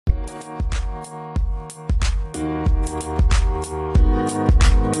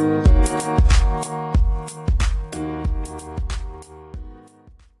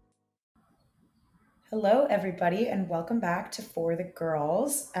Hello, everybody, and welcome back to For the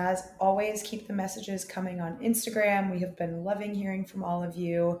Girls. As always, keep the messages coming on Instagram. We have been loving hearing from all of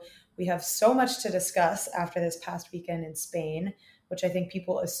you. We have so much to discuss after this past weekend in Spain, which I think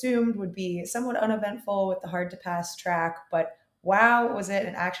people assumed would be somewhat uneventful with the hard to pass track. But wow, was it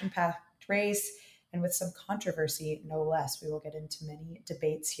an action packed race and with some controversy, no less. We will get into many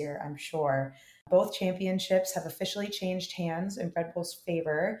debates here, I'm sure. Both championships have officially changed hands in Red Bull's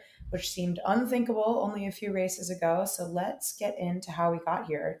favor, which seemed unthinkable only a few races ago. So let's get into how we got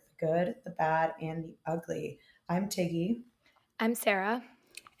here: the good, the bad, and the ugly. I'm Tiggy. I'm Sarah.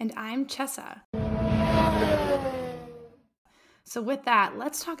 And I'm Chessa. So with that,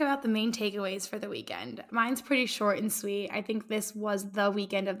 let's talk about the main takeaways for the weekend. Mine's pretty short and sweet. I think this was the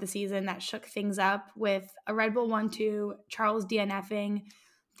weekend of the season that shook things up with a Red Bull 1-2, Charles DNFing.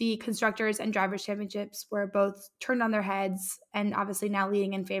 The Constructors and Drivers' Championships were both turned on their heads and obviously now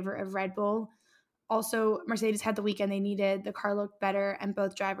leading in favor of Red Bull. Also, Mercedes had the weekend they needed. The car looked better and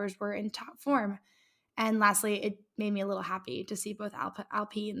both drivers were in top form. And lastly, it made me a little happy to see both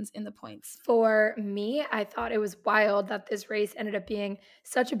Alpines in the points. For me, I thought it was wild that this race ended up being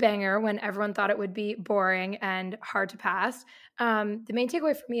such a banger when everyone thought it would be boring and hard to pass. The main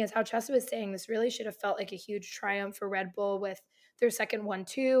takeaway for me is how Chessa was saying this really should have felt like a huge triumph for Red Bull with their second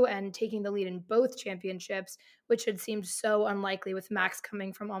 1-2 and taking the lead in both championships, which had seemed so unlikely with Max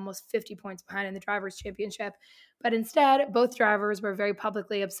coming from almost 50 points behind in the Drivers' Championship. But instead, both drivers were very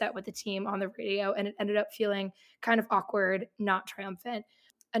publicly upset with the team on the radio, and it ended up feeling kind of awkward, not triumphant.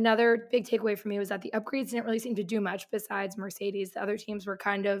 Another big takeaway for me was that the upgrades didn't really seem to do much besides Mercedes. The other teams were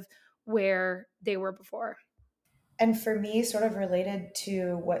kind of where they were before. And for me, sort of related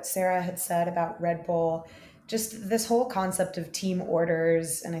to what Sarah had said about Red Bull, just this whole concept of team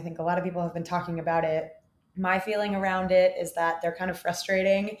orders, and I think a lot of people have been talking about it. My feeling around it is that they're kind of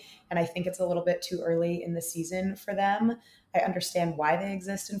frustrating, and I think it's a little bit too early in the season for them. I understand why they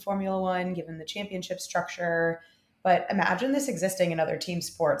exist in Formula One, given the championship structure, but imagine this existing in other team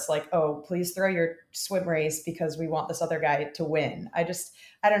sports, like, oh, please throw your swim race because we want this other guy to win. I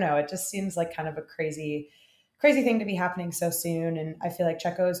don't know. It just seems like kind of a crazy thing to be happening so soon. And I feel like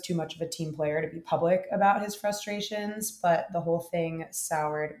Checo is too much of a team player to be public about his frustrations, but the whole thing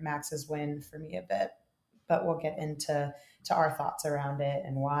soured Max's win for me a bit. But we'll get into our thoughts around it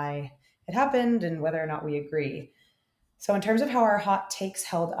and why it happened and whether or not we agree. So in terms of how our hot takes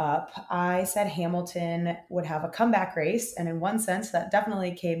held up, I said Hamilton would have a comeback race. And in one sense, that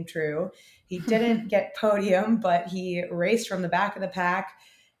definitely came true. He didn't get podium, but he raced from the back of the pack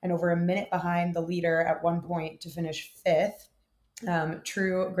and over a minute behind the leader at one point to finish fifth.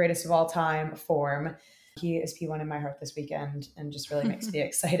 True greatest of all time form. He is P1 in my heart this weekend and just really makes me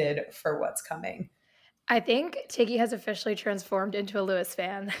excited for what's coming. I think Tiggy has officially transformed into a Lewis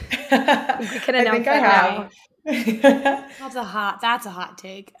fan. We can announce that now. That's a hot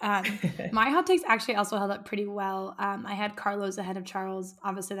take. My hot takes actually also held up pretty well. I had Carlos ahead of Charles.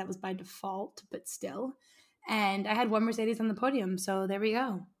 Obviously, that was by default, but still. And I had one Mercedes on the podium, so there we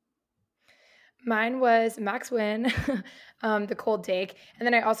go. Mine was Max win, the cold take. And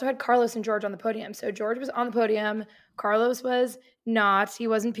then I also had Carlos and George on the podium. So George was on the podium. Carlos was not. He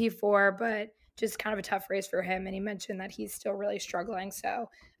wasn't P4, but just kind of a tough race for him. And he mentioned that he's still really struggling.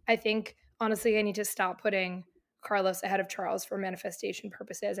 So I think, honestly, I need to stop putting Carlos ahead of Charles for manifestation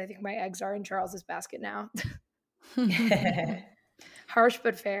purposes. I think my eggs are in Charles's basket now. Harsh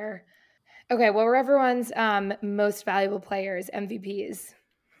but fair. Okay, what were everyone's most valuable players, MVPs?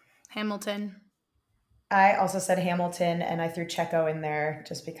 Hamilton. I also said Hamilton, and I threw Checo in there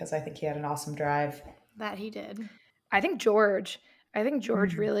just because I think he had an awesome drive. That he did. I think George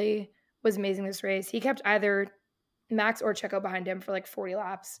really was amazing this race. He kept either Max or Checo behind him for like 40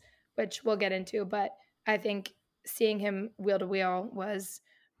 laps, which we'll get into. But I think seeing him wheel to wheel was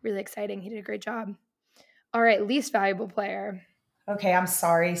really exciting. He did a great job. All right, least valuable player. Okay, I'm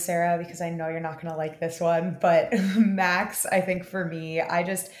sorry, Sarah, because I know you're not going to like this one, but Max, I think for me, I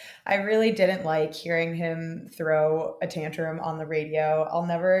really didn't like hearing him throw a tantrum on the radio. I'll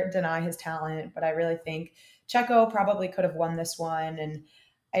never deny his talent, but I really think Checo probably could have won this one. And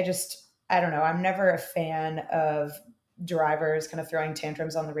I don't know. I'm never a fan of drivers kind of throwing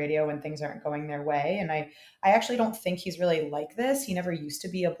tantrums on the radio when things aren't going their way. And I actually don't think he's really like this. He never used to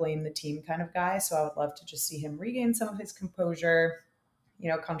be a blame the team kind of guy. So I would love to just see him regain some of his composure,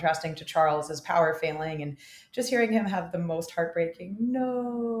 contrasting to Charles's power failing and just hearing him have the most heartbreaking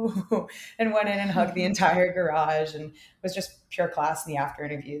no and went in and hugged the entire garage and was just pure class in the after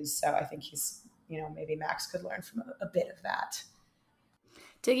interviews. So I think he's, maybe Max could learn from a bit of that.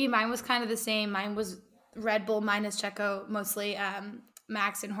 Diggy, mine was kind of the same. Mine was Red Bull minus Checo, mostly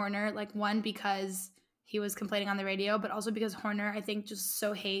Max and Horner. Like, one, because he was complaining on the radio, but also because Horner, I think, just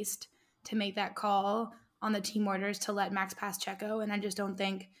so haste to make that call on the team orders to let Max pass Checo. And I just don't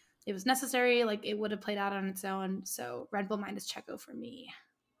think it was necessary. Like, it would have played out on its own. So Red Bull minus Checo for me.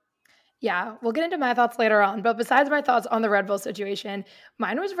 Yeah, we'll get into my thoughts later on. But besides my thoughts on the Red Bull situation,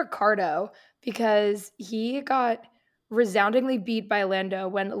 mine was Ricardo because he got resoundingly beat by Lando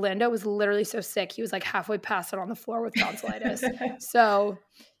when Lando was literally so sick. He was like halfway past it on the floor with tonsillitis. So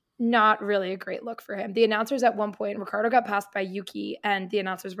not really a great look for him. The announcers at one point, Ricardo got passed by Yuki, and the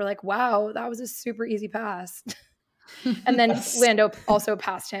announcers were like, wow, that was a super easy pass. And then Lando also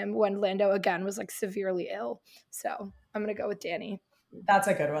passed him when Lando again was like severely ill. So I'm going to go with Danny. That's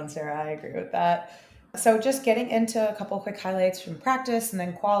a good one, Sarah. I agree with that. So just getting into a couple quick highlights from practice and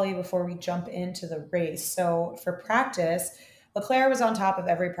then quali before we jump into the race. So for practice, Leclerc was on top of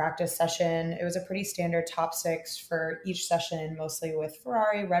every practice session. It was a pretty standard top six for each session, mostly with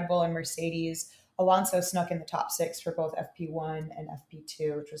Ferrari, Red Bull, and Mercedes. Alonso snuck in the top six for both FP1 and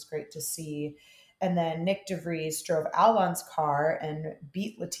FP2, which was great to see. And then Nick DeVries drove Albon's car and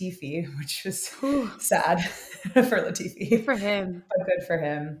beat Latifi, which was sad for Latifi. Good for him. But good for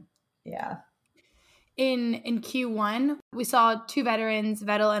him. Yeah. In Q1, we saw two veterans,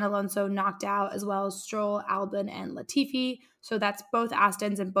 Vettel and Alonso, knocked out, as well as Stroll, Albon, and Latifi. So that's both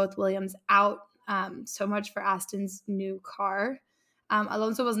Astons and both Williams out. So much for Aston's new car.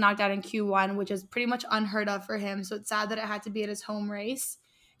 Alonso was knocked out in Q1, which is pretty much unheard of for him. So it's sad that it had to be at his home race.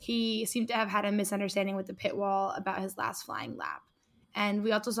 He seemed to have had a misunderstanding with the pit wall about his last flying lap. And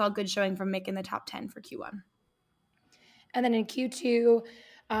we also saw a good showing from Mick in the top 10 for Q1. And then in Q2,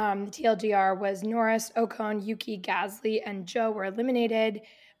 the TLDR was Norris, Ocon, Yuki, Gasly, and Zhou were eliminated.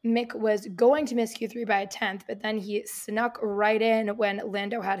 Mick was going to miss Q3 by a 10th, but then he snuck right in when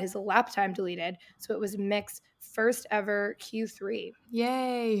Lando had his lap time deleted. So it was Mick's first ever Q3.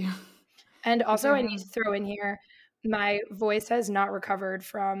 Yay. And also I need to throw in here, my voice has not recovered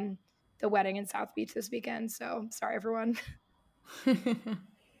from the wedding in South Beach this weekend. So sorry, everyone.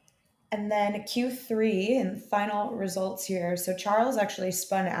 And then Q3 and final results here. So Charles actually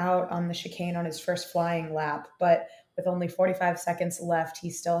spun out on the chicane on his first flying lap, but with only 45 seconds left, he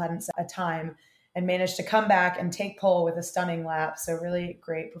still hadn't set a time and managed to come back and take pole with a stunning lap. So really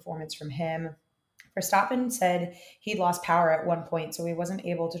great performance from him. Verstappen said he'd lost power at one point, so he wasn't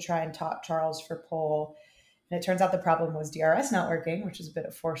able to try and top Charles for pole. And it turns out the problem was DRS not working, which is a bit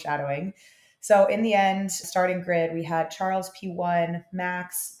of foreshadowing. So in the end, starting grid, we had Charles P1,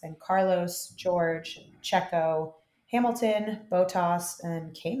 Max, then Carlos, George, Checo, Hamilton, Bottas,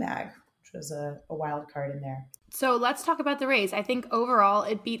 and K-Mag, which was a wild card in there. So let's talk about the race. I think overall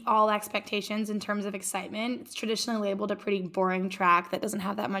it beat all expectations in terms of excitement. It's traditionally labeled a pretty boring track that doesn't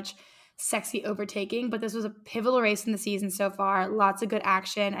have that much sexy overtaking, but this was a pivotal race in the season so far. Lots of good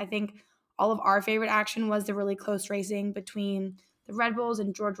action. I think all of our favorite action was the really close racing between the Red Bulls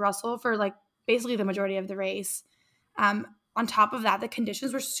and George Russell for like basically the majority of the race. On top of that, the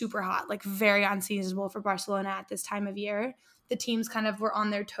conditions were super hot, like very unseasonable for Barcelona at this time of year. The teams kind of were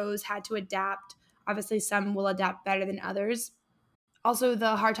on their toes, had to adapt. Obviously, some will adapt better than others. Also,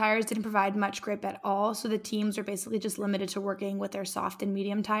 the hard tires didn't provide much grip at all, so the teams are basically just limited to working with their soft and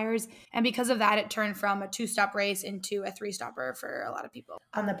medium tires. And because of that, it turned from a two-stop race into a three-stopper for a lot of people.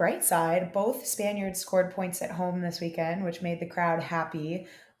 On the bright side, both Spaniards scored points at home this weekend, which made the crowd happy,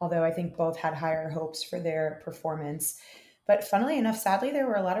 although I think both had higher hopes for their performance. But funnily enough, sadly, there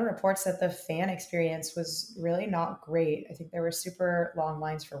were a lot of reports that the fan experience was really not great. I think there were super long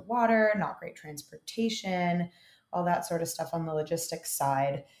lines for water, not great transportation, all that sort of stuff on the logistics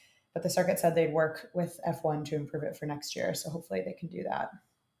side. But the circuit said they'd work with F1 to improve it for next year. So hopefully they can do that.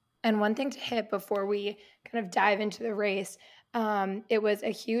 And one thing to hit before we kind of dive into the race, it was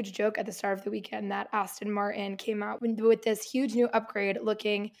a huge joke at the start of the weekend that Aston Martin came out with this huge new upgrade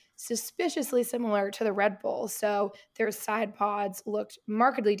looking suspiciously similar to the Red Bull. So their side pods looked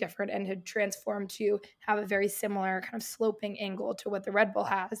markedly different and had transformed to have a very similar kind of sloping angle to what the Red Bull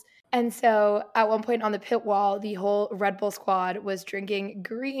has. And so at one point on the pit wall, the whole Red Bull squad was drinking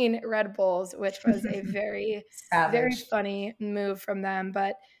green Red Bulls, which was a very, very funny move from them.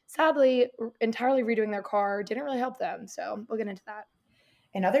 But sadly, entirely redoing their car didn't really help them. So we'll get into that.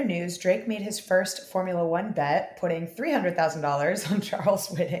 In other news, Drake made his first Formula One bet, putting $300,000 on Charles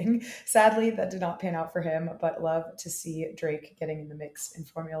winning. Sadly, that did not pan out for him, but love to see Drake getting in the mix in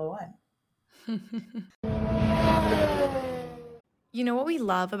Formula One. You know what we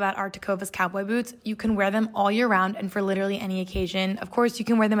love about our Tecovas cowboy boots? You can wear them all year round and for literally any occasion. Of course, you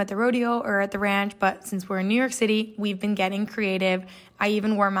can wear them at the rodeo or at the ranch, but since we're in New York City, we've been getting creative. I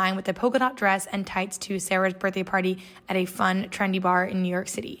even wore mine with a polka dot dress and tights to Sarah's birthday party at a fun, trendy bar in New York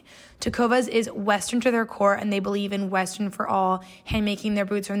City. Tecovas is Western to their core, and they believe in Western for all, handmaking their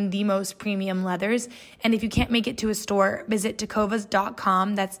boots from the most premium leathers. And if you can't make it to a store, visit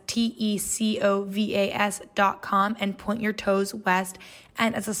tecovas.com. That's TECOVAS.com, and point your toes west.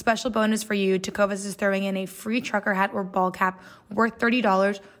 And as a special bonus for you, Tecovas is throwing in a free trucker hat or ball cap worth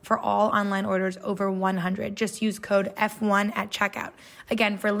 $30 for all online orders over 100. Just use code F1 at checkout.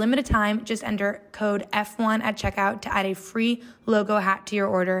 Again, for a limited time, just enter code F1 at checkout to add a free logo hat to your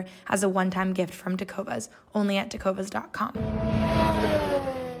order as a one-time gift from Tecovas, only at tecovas.com.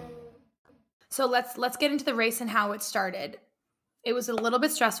 So let's get into the race and how it started. It was a little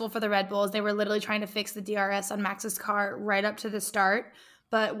bit stressful for the Red Bulls. They were literally trying to fix the DRS on Max's car right up to the start.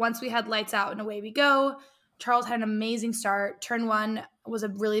 But once we had lights out and away we go, Charles had an amazing start. Turn 1 was a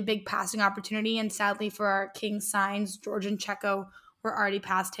really big passing opportunity. And sadly for our King Sainz, George and Checo were already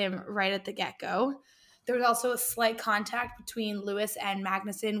past him right at the get-go. There was also a slight contact between Lewis and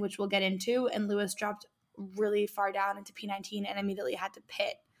Magnussen, which we'll get into. And Lewis dropped really far down into P19 and immediately had to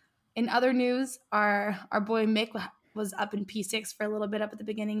pit. In other news, our boy Mick was up in P6 for a little bit up at the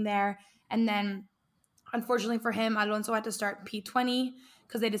beginning there. And then, unfortunately for him, Alonso had to start P20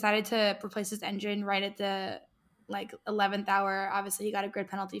 because they decided to replace his engine right at the 11th hour. Obviously, he got a grid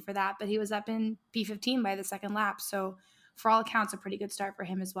penalty for that, but he was up in P15 by the second lap. So, for all accounts, a pretty good start for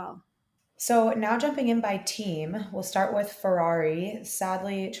him as well. So now jumping in by team, we'll start with Ferrari.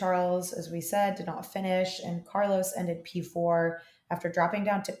 Sadly, Charles, as we said, did not finish, and Carlos ended P4 after dropping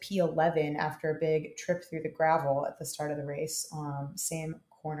down to P11 after a big trip through the gravel at the start of the race. Same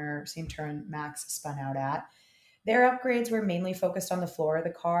corner, same turn Max spun out at. Their upgrades were mainly focused on the floor of the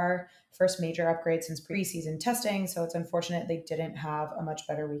car, first major upgrade since preseason testing, so it's unfortunate they didn't have a much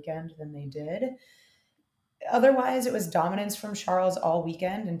better weekend than they did. Otherwise, it was dominance from Charles all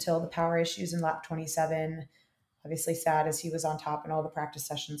weekend until the power issues in lap 27. Obviously sad as he was on top in all the practice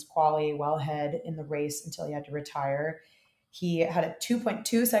sessions, quali, well ahead in the race until he had to retire. He had a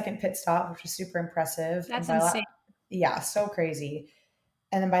 2.2 second pit stop, which was super impressive. That's insane. Yeah, so crazy.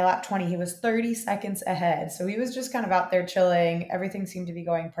 And then by lap 20, he was 30 seconds ahead. So he was just kind of out there chilling. Everything seemed to be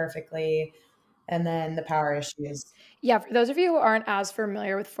going perfectly. And then the power issues. Yeah, for those of you who aren't as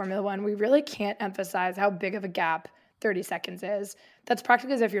familiar with Formula One, we really can't emphasize how big of a gap 30 seconds is. That's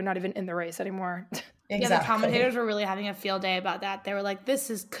practically as if you're not even in the race anymore. Exactly. Yeah, the commentators were really having a field day about that. They were like,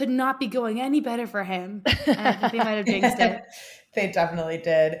 could not be going any better for him. And I think they might have jinxed it. They definitely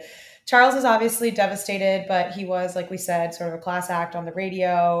did. Charles is obviously devastated, but he was, like we said, sort of a class act on the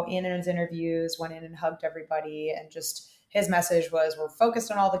radio. In his interviews, went in and hugged everybody, and just his message was, we're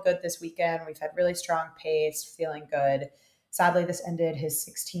focused on all the good this weekend. We've had really strong pace, feeling good. Sadly, this ended his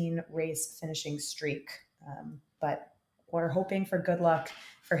 16 race finishing streak. But we're hoping for good luck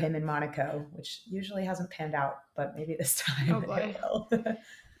for him in Monaco, which usually hasn't panned out, but maybe this time it will.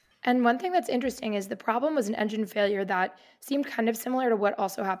 And one thing that's interesting is the problem was an engine failure that seemed kind of similar to what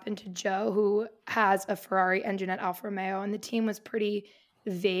also happened to Joe, who has a Ferrari engine at Alfa Romeo, and the team was pretty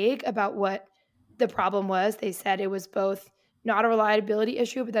vague about what the problem was. They said it was both not a reliability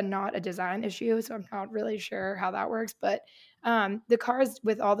issue, but then not a design issue. So I'm not really sure how that works. But the cars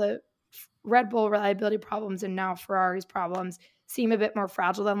with all the Red Bull reliability problems and now Ferrari's problems seem a bit more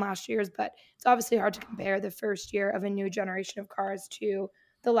fragile than last year's. But it's obviously hard to compare the first year of a new generation of cars to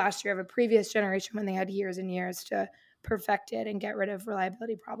the last year of a previous generation when they had years and years to perfect it and get rid of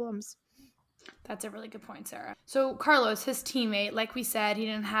reliability problems. That's a really good point, Sarah. So Carlos, his teammate, like we said, he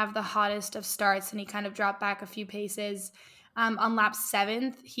didn't have the hottest of starts and he kind of dropped back a few paces. On lap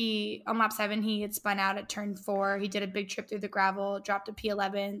 7, he had spun out at turn 4. He did a big trip through the gravel, dropped to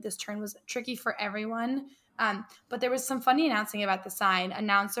P11. This turn was tricky for everyone. But there was some funny announcing about the sign.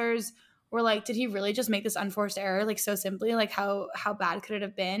 Announcers were like, did he really just make this unforced error? Like so simply, like how bad could it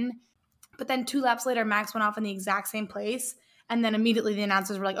have been? But then 2 laps later, Max went off in the exact same place. And then immediately the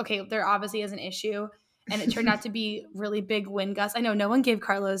announcers were like, okay, there obviously is an issue. And it turned out to be really big wind gusts. I know no one gave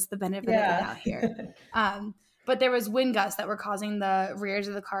Carlos the benefit of the doubt here. But there was wind gusts that were causing the rears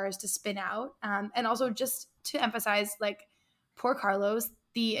of the cars to spin out. And also just to emphasize, like, poor Carlos,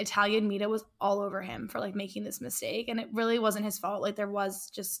 the Italian media was all over him for, like, making this mistake. And it really wasn't his fault. Like, there was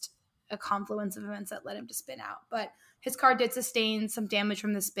just a confluence of events that led him to spin out. But his car did sustain some damage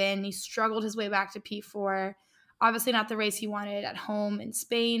from the spin. He struggled his way back to P4. Obviously not the race he wanted at home in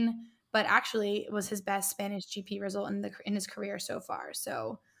Spain, but actually it was his best Spanish GP result in his career so far.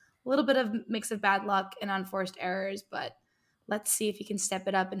 So a little bit of mix of bad luck and unforced errors, but let's see if he can step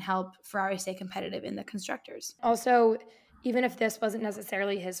it up and help Ferrari stay competitive in the constructors. Also, even if this wasn't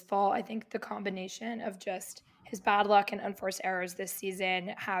necessarily his fault, I think the combination of just his bad luck and unforced errors this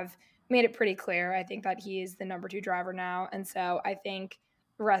season have made it pretty clear. I think that he is the number 2 driver now. And so I think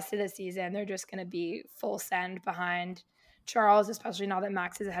the rest of the season, they're just going to be full send behind Charles, especially now that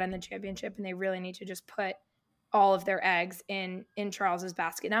Max is ahead in the championship. And they really need to just put all of their eggs in Charles's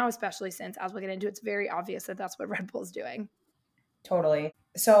basket now, especially since, as we'll get into, it's very obvious that that's what Red Bull's doing. Totally.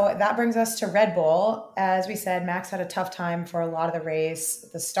 So that brings us to Red Bull. As we said, Max had a tough time for a lot of the race.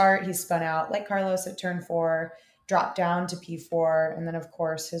 At the start, he spun out like Carlos at turn 4, dropped down to P4, and then, of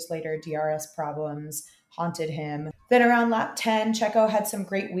course, his later DRS problems haunted him. Then around lap 10, Checo had some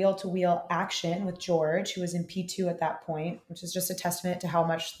great wheel to wheel action with George, who was in P2 at that point, which is just a testament to how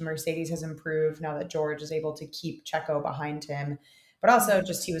much the Mercedes has improved now that George is able to keep Checo behind him. But also,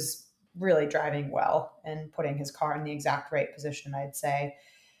 just he was really driving well and putting his car in the exact right position, I'd say.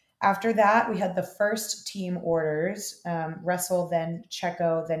 After that, we had the first team orders. Russell, then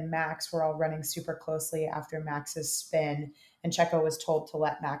Checo, then Max were all running super closely after Max's spin. And Checo was told to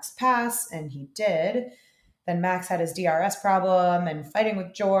let Max pass, and he did. Then Max had his DRS problem and fighting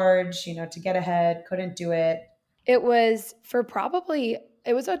with George, to get ahead, couldn't do it. It was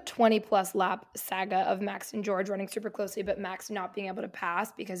it was a 20 plus lap saga of Max and George running super closely, but Max not being able to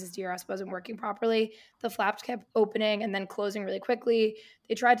pass because his DRS wasn't working properly. The flaps kept opening and then closing really quickly.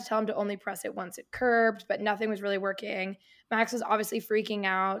 They tried to tell him to only press it once it curbed, but nothing was really working. Max was obviously freaking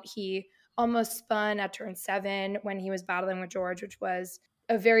out. He almost spun at turn 7 when he was battling with George, which was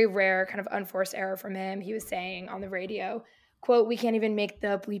a very rare kind of unforced error from him. He was saying on the radio, quote, "We can't even make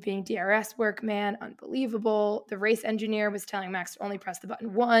the bleeping DRS work, man. Unbelievable." The race engineer was telling Max to only press the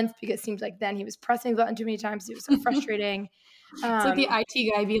button once because it seems like then he was pressing the button too many times. It was so frustrating. It's like the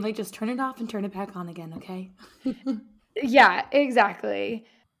IT guy being like, just turn it off and turn it back on again, okay? Yeah, exactly.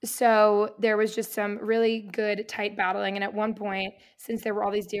 So there was just some really good, tight battling. And at one point, since there were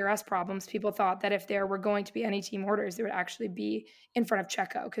all these DRS problems, people thought that if there were going to be any team orders, they would actually be in front of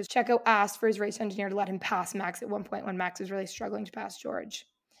Checo, because Checo asked for his race engineer to let him pass Max at one point when Max was really struggling to pass George.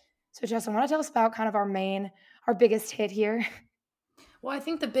 So, Justin, want to tell us about kind of our biggest hit here? Well, I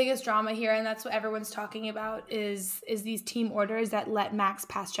think the biggest drama here, and that's what everyone's talking about, is these team orders that let Max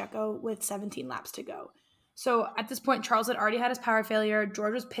pass Checo with 17 laps to go. So at this point, Charles had already had his power failure.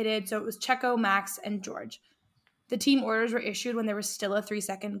 George was pitted, so it was Checo, Max, and George. The team orders were issued when there was still a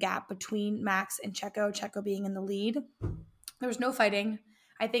 3-second gap between Max and Checo being in the lead. There was no fighting.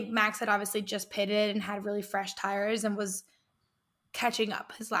 I think Max had obviously just pitted and had really fresh tires and was catching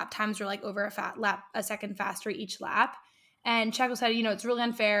up. His lap times were like over a second faster each lap. And Checo said, it's really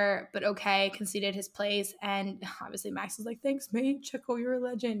unfair, but okay, conceded his place. And obviously Max was like, "Thanks, mate. Checo, you're a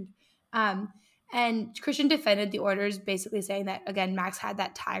legend." And Christian defended the orders, basically saying that, again, Max had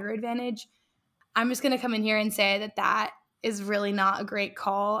that tire advantage. I'm just going to come in here and say that is really not a great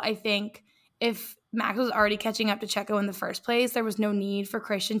call. I think if Max was already catching up to Checo in the first place, there was no need for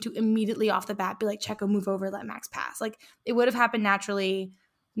Christian to immediately off the bat be like, "Checo, move over, let Max pass." Like, it would have happened naturally.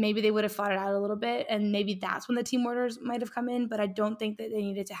 Maybe they would have fought it out a little bit, and maybe that's when the team orders might have come in, but I don't think that they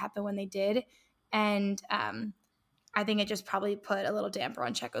needed to happen when they did. And I think it just probably put a little damper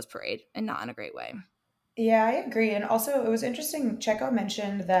on Checo's parade, and not in a great way. Yeah, I agree. And also, it was interesting. Checo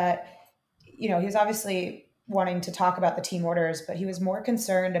mentioned that, he was obviously wanting to talk about the team orders, but he was more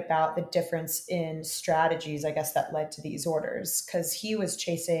concerned about the difference in strategies, I guess, that led to these orders, because he was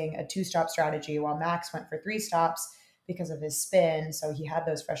chasing a 2-stop strategy while Max went for 3 stops because of his spin. So he had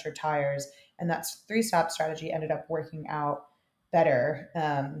those fresher tires, and that 3-stop strategy ended up working out better.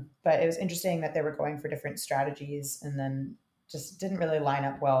 But it was interesting that they were going for different strategies and then just didn't really line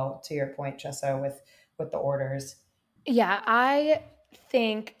up well, to your point, Jessa, with the orders. Yeah, I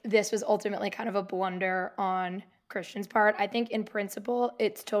think this was ultimately kind of a blunder on Christian's part. I think in principle,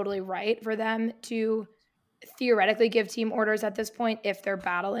 it's totally right for them to theoretically give team orders at this point if they're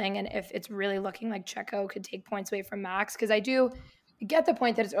battling and if it's really looking like Checo could take points away from Max. Because I do get the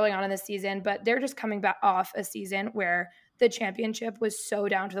point that it's early on in the season, but they're just coming back off a season where the championship was so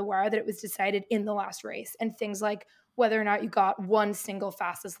down to the wire that it was decided in the last race. And things like whether or not you got one single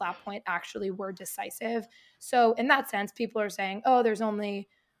fastest lap point actually were decisive. So in that sense, people are saying, oh, there's only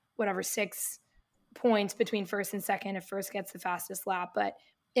 6 points between first and second if first gets the fastest lap. But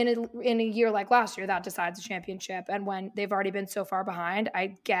in a year like last year, that decides the championship. And when they've already been so far behind,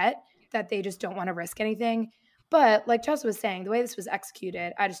 I get that they just don't want to risk anything. But like Chelsea was saying, the way this was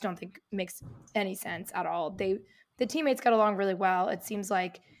executed, I just don't think makes any sense at all. The teammates got along really well. It seems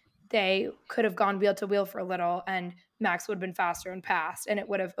like they could have gone wheel to wheel for a little and Max would have been faster and passed, and it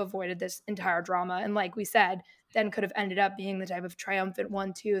would have avoided this entire drama. And like we said, then could have ended up being the type of triumphant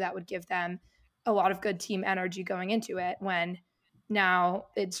 1-2 that would give them a lot of good team energy going into it, when now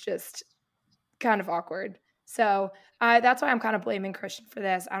it's just kind of awkward. So that's why I'm kind of blaming Christian for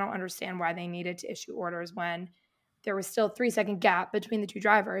this. I don't understand why they needed to issue orders when there was still a 3-second gap between the two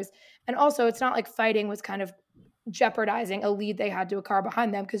drivers. And also, it's not like fighting was kind of jeopardizing a lead they had to a car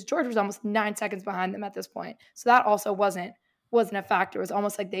behind them, because George was almost 9 seconds behind them at this point. So that also wasn't a factor. It was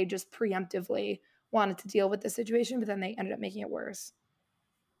almost like they just preemptively wanted to deal with the situation, but then they ended up making it worse.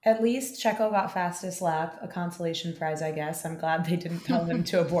 At least Checo got fastest lap, a consolation prize, I guess. I'm glad they didn't tell him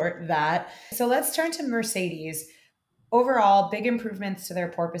to abort that. So let's turn to Mercedes. Overall, big improvements to their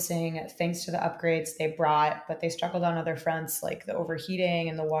porpoising thanks to the upgrades they brought, but they struggled on other fronts like the overheating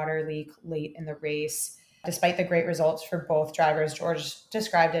and the water leak late in the race. Despite the great results for both drivers, George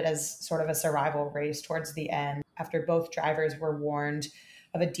described it as sort of a survival race towards the end after both drivers were warned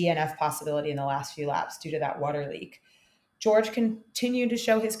of a DNF possibility in the last few laps due to that water leak. George continued to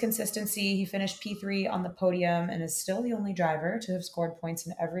show his consistency. He finished P3 on the podium and is still the only driver to have scored points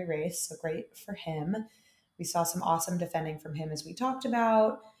in every race, so great for him. We saw some awesome defending from him, as we talked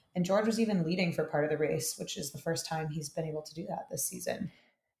about, and George was even leading for part of the race, which is the first time he's been able to do that this season.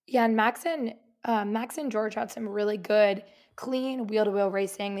 Yeah, and Max and George had some really good, clean wheel-to-wheel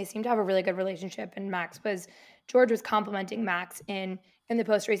racing. They seemed to have a really good relationship, and George was complimenting Max in the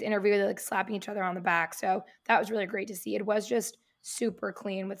post-race interview, like slapping each other on the back. So that was really great to see. It was just super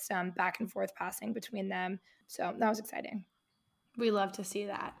clean with some back and forth passing between them. So that was exciting. We love to see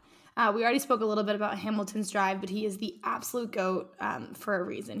that. We already spoke a little bit about Hamilton's drive, but he is the absolute GOAT for a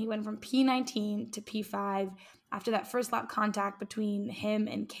reason. He went from P19 to P5 after that first lap contact between him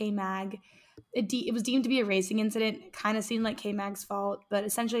and K-Mag. It was deemed to be a racing incident. It kind of seemed like K-Mag's fault, but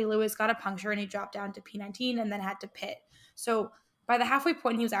essentially Lewis got a puncture and he dropped down to P19 and then had to pit. So by the halfway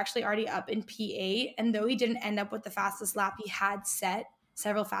point, he was actually already up in P8, and though he didn't end up with the fastest lap, he had set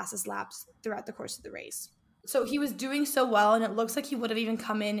several fastest laps throughout the course of the race. So he was doing so well, and it looks like he would have even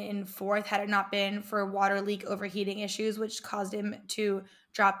come in fourth had it not been for water leak overheating issues, which caused him to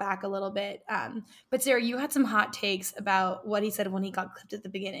drop back a little bit. But Sarah, you had some hot takes about what he said when he got clipped at the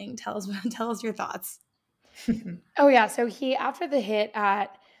beginning. Tell us your thoughts. Oh yeah, so after the hit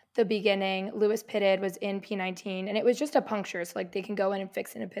at the beginning, Lewis pitted, was in P19, and it was just a puncture, so like they can go in and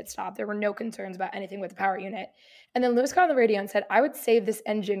fix it in a pit stop. There were no concerns about anything with the power unit. And then Lewis got on the radio and said, "I would save this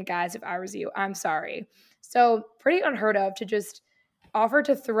engine, guys, if I was you. I'm sorry." So pretty unheard of to just offer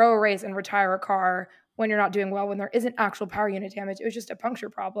to throw a race and retire a car when you're not doing well, when there isn't actual power unit damage. It was just a puncture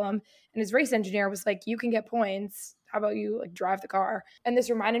problem. And his race engineer was like, "You can get points. How about you like drive the car?" And this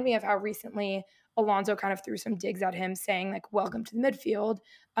reminded me of how recently Alonso kind of threw some digs at him saying like, "Welcome to the midfield.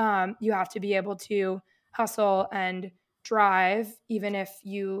 You have to be able to hustle and drive even if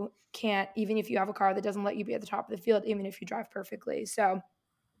you have a car that doesn't let you be at the top of the field, even if you drive perfectly." So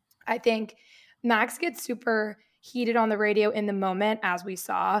I think Max gets super heated on the radio in the moment, as we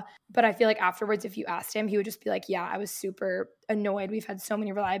saw. But I feel like afterwards, if you asked him, he would just be like, "Yeah, I was super annoyed. We've had so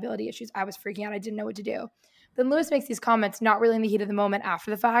many reliability issues. I was freaking out. I didn't know what to do." Then Lewis makes these comments, not really in the heat of the moment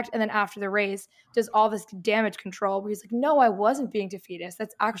after the fact. And then after the race, does all this damage control where he's like, "No, I wasn't being defeatist.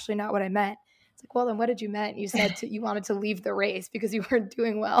 That's actually not what I meant." It's like, well, then what did you mean? You said you wanted to leave the race because you weren't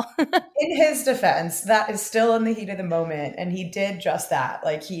doing well. In his defense, that is still in the heat of the moment, and he did just that.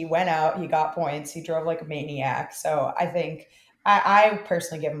 Like, he went out, he got points, he drove like a maniac. So I think I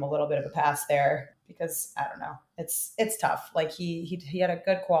personally give him a little bit of a pass there because I don't know, it's tough. Like he had a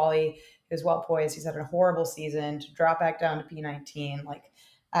good quality, he was well poised. He's had a horrible season to drop back down to P19. Like,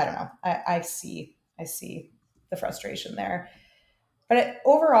 I don't know, I see the frustration there. But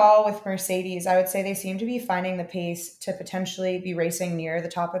overall, with Mercedes, I would say they seem to be finding the pace to potentially be racing near the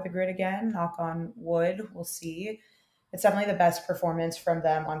top of the grid again. Knock on wood, we'll see. It's definitely the best performance from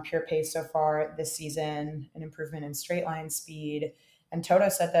them on pure pace so far this season, an improvement in straight line speed. And Toto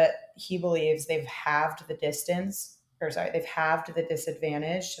said that he believes they've halved the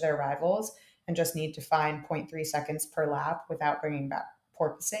disadvantage to their rivals and just need to find zero point 0.3 seconds per lap without bringing back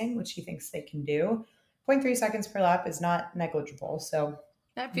porpoising, which he thinks they can do. Zero point 0.3 seconds per lap is not negligible. So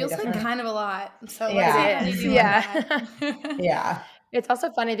that feels like kind of a lot. So yeah, it is. Yeah. yeah. It's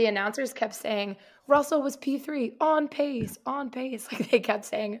also funny. The announcers kept saying Russell was P3 on pace, on pace. Like they kept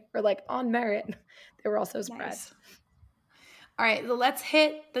saying, or like on merit. They were also spread. Nice. All right, so let's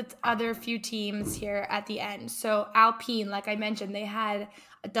hit the other few teams here at the end. So Alpine, like I mentioned, they had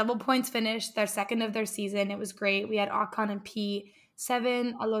a double points finish, their second of their season. It was great. We had Ocon in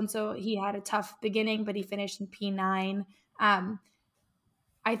P7. Alonso, he had a tough beginning, but he finished in P9.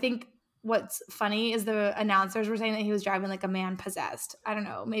 I think what's funny is the announcers were saying that he was driving like a man possessed. I don't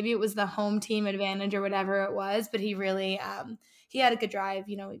know. Maybe it was the home team advantage or whatever it was, but he really he had a good drive.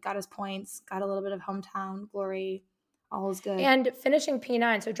 You know, he got his points, got a little bit of hometown glory. All is good. And finishing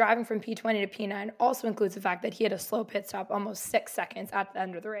P9, so driving from P20 to P9 also includes the fact that he had a slow pit stop almost 6 seconds at the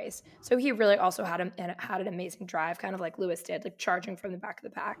end of the race. So he really also had an amazing drive, kind of like Lewis did, like charging from the back of the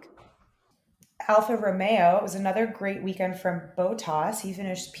pack. Alfa Romeo, it was another great weekend from Bottas. He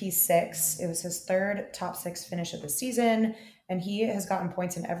finished P6. It was his third top six finish of the season, and he has gotten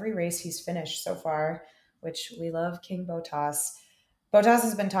points in every race he's finished so far, which we love King Bottas. Bottas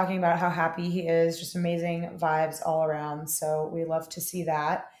has been talking about how happy he is, just amazing vibes all around. So we love to see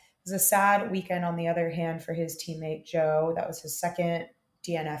that. It was a sad weekend, on the other hand, for his teammate Joe. That was his second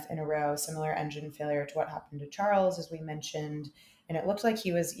DNF in a row, similar engine failure to what happened to Charles, as we mentioned. And it looked like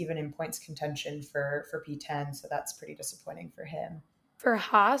he was even in points contention for P10. So that's pretty disappointing for him. For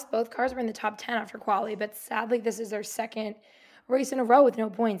Haas, both cars were in the top 10 after quali, but sadly, this is their second race in a row with no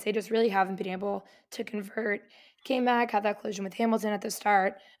points. They just really haven't been able to convert. K-Mag had that collision with Hamilton at the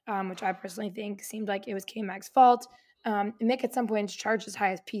start, which I personally think seemed like it was K-Mag's fault. Mick at some points charged as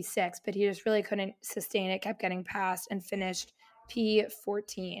high as P6, but he just really couldn't sustain it, kept getting past, and finished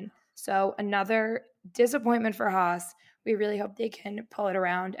P14. So another disappointment for Haas. We really hope they can pull it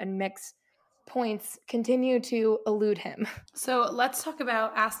around, and Mick's points continue to elude him. So let's talk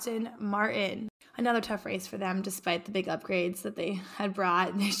about Aston Martin. Another tough race for them, despite the big upgrades that they had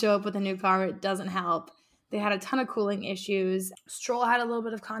brought. They show up with a new car, it doesn't help. They had a ton of cooling issues. Stroll had a little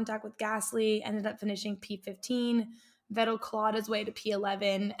bit of contact with Gasly, ended up finishing P15. Vettel clawed his way to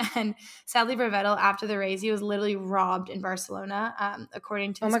P11. And sadly for Vettel, after the race, he was literally robbed in Barcelona,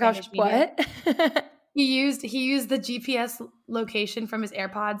 according to the Spanish media. What? He used the GPS location from his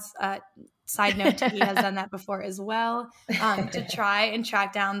AirPods. Side note, he has done that before as well, to try and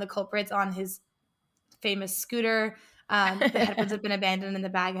track down the culprits on his famous scooter. The headphones had been abandoned and the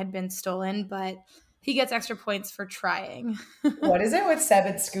bag had been stolen, but he gets extra points for trying. What is it with Seb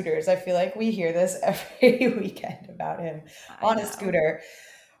and scooters? I feel like we hear this every weekend about him on a scooter.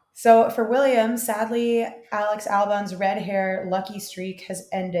 So for Williams, sadly, Alex Albon's red hair lucky streak has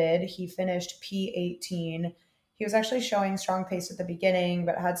ended. He finished P18. He was actually showing strong pace at the beginning,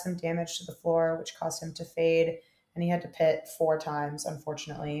 but had some damage to the floor, which caused him to fade, and he had to pit 4 times,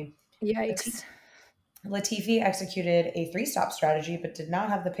 unfortunately. Yikes. Latifi executed a 3-stop strategy, but did not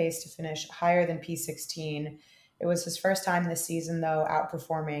have the pace to finish higher than P16. It was his first time this season, though,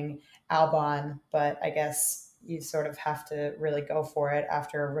 outperforming Albon, but I guess you sort of have to really go for it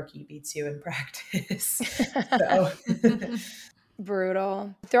after a rookie beats you in practice. So.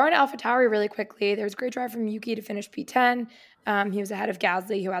 Brutal. Throwing AlphaTauri really quickly, there was a great drive from Yuki to finish P10. He was ahead of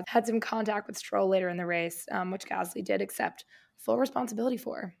Gasly, who had some contact with Stroll later in the race, which Gasly did accept full responsibility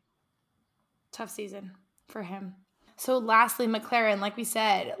for. Tough season for him. So lastly, McLaren, like we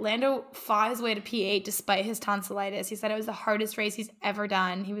said, Lando fought his way to P8 despite his tonsillitis. He said it was the hardest race he's ever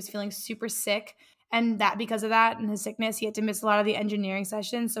done. He was feeling super sick, and that because of that and his sickness, he had to miss a lot of the engineering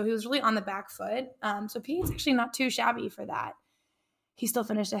sessions, so he was really on the back foot. So P8 is actually not too shabby for that. He still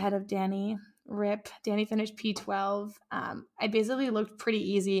finished ahead of Danny. Rip. Danny finished P12. I basically looked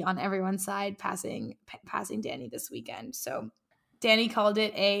pretty easy on everyone's side passing Danny this weekend. So Danny called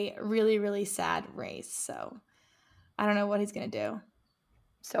it a really, really sad race. So I don't know what he's going to do.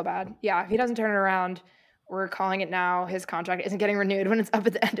 So bad. Yeah, if he doesn't turn it around, we're calling it now. His contract isn't getting renewed when it's up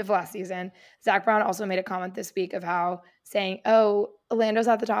at the end of last season. Zach Brown also made a comment this week of how saying, Lando's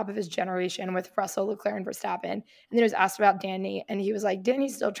at the top of his generation with Russell, Leclerc, and Verstappen. And then he was asked about Danny, and he was like,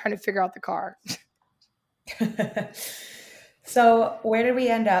 Danny's still trying to figure out the car. So where did we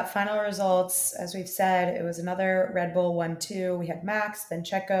end up? Final results, as we've said, it was another Red Bull 1-2. We had Max, then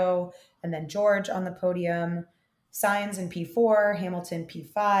Checo, and then George on the podium. Sainz in P4, Hamilton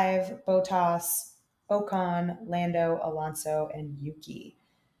P5, Bottas, Ocon, Lando, Alonso, and Yuki.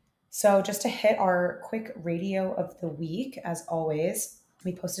 So just to hit our quick radio of the week, as always,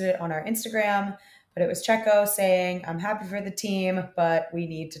 we posted it on our Instagram, but it was Checo saying, I'm happy for the team, but we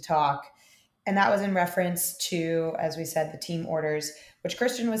need to talk. And that was in reference to, as we said, the team orders, which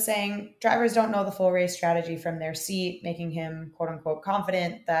Christian was saying drivers don't know the full race strategy from their seat, making him, quote unquote,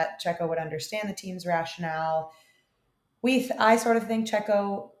 confident that Checo would understand the team's rationale. I sort of think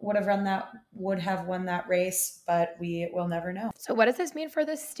Checo would have won that race, but we will never know. So what does this mean for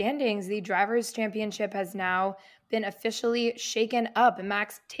the standings? The Drivers' Championship has now been officially shaken up, and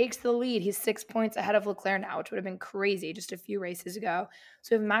Max takes the lead. He's 6 points ahead of Leclerc now, which would have been crazy just a few races ago.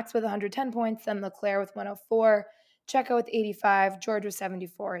 So we have Max with 110 points, then Leclerc with 104, Checo with 85, George with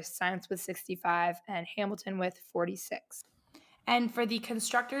 74, Sainz with 65, and Hamilton with 46. And for the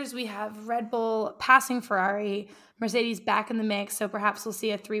constructors, we have Red Bull passing Ferrari, Mercedes back in the mix, so perhaps we'll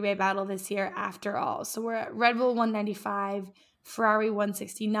see a 3-way battle this year after all. So we're at Red Bull 195, Ferrari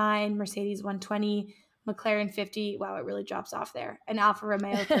 169, Mercedes 120, McLaren 50. Wow, it really drops off there. And Alfa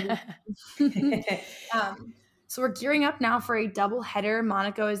Romeo 30. So we're gearing up now for a double header.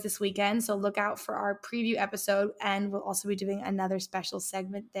 Monaco is this weekend, so look out for our preview episode, and we'll also be doing another special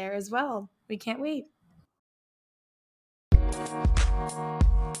segment there as well. We can't wait.